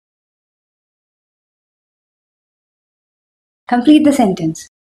Complete the sentence.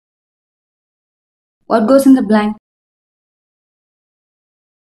 What goes in the blank?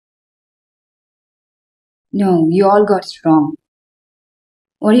 No, you all got it wrong.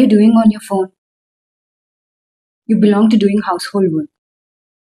 What are you doing on your phone? You belong to doing household work.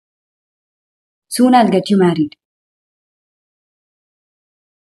 Soon I'll get you married.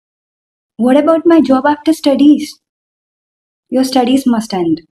 What about my job after studies? Your studies must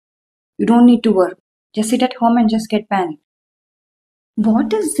end. You don't need to work. Just sit at home and just get married.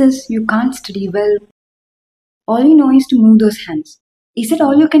 What is this? You can't study well. All you know is to move those hands. Is it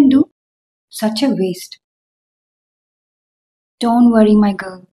all you can do? Such a waste. Don't worry, my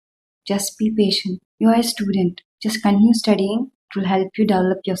girl. Just be patient. You are a student. Just continue studying. It will help you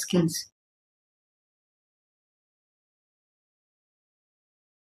develop your skills.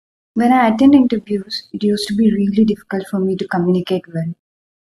 When I attend interviews, it used to be really difficult for me to communicate well.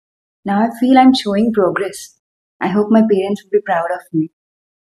 Now I feel I'm showing progress. I hope my parents will be proud of me.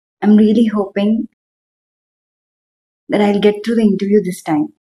 I'm really hoping that I'll get through the interview this time.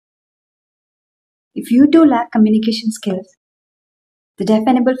 If you too lack communication skills, the Deaf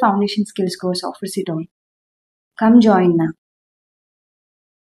Enable Foundation Skills course offers it all. Come join now.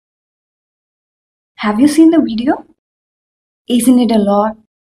 Have you seen the video? Isn't it a lot?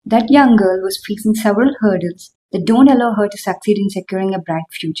 That young girl was facing several hurdles that don't allow her to succeed in securing a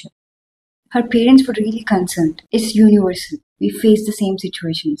bright future. Her parents were really concerned. It's universal. We face the same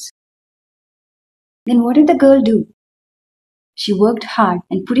situations. Then what did the girl do? She worked hard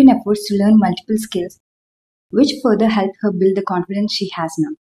and put in efforts to learn multiple skills, which further helped her build the confidence she has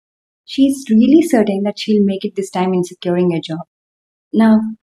now. She is really certain that she'll make it this time in securing a job. Now,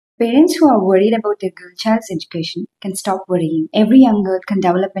 parents who are worried about their girl child's education can stop worrying. Every young girl can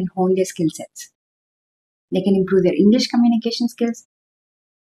develop and hone their skill sets. They can improve their English communication skills,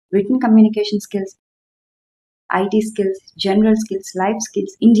 written communication skills, IT skills, general skills, life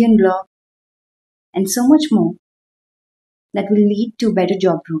skills, Indian law, and so much more that will lead to better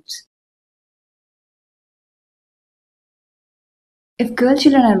job roles. If girl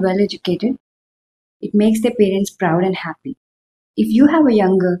children are well educated, it makes their parents proud and happy. If you have a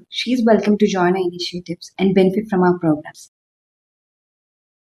young girl, she is welcome to join our initiatives and benefit from our programs.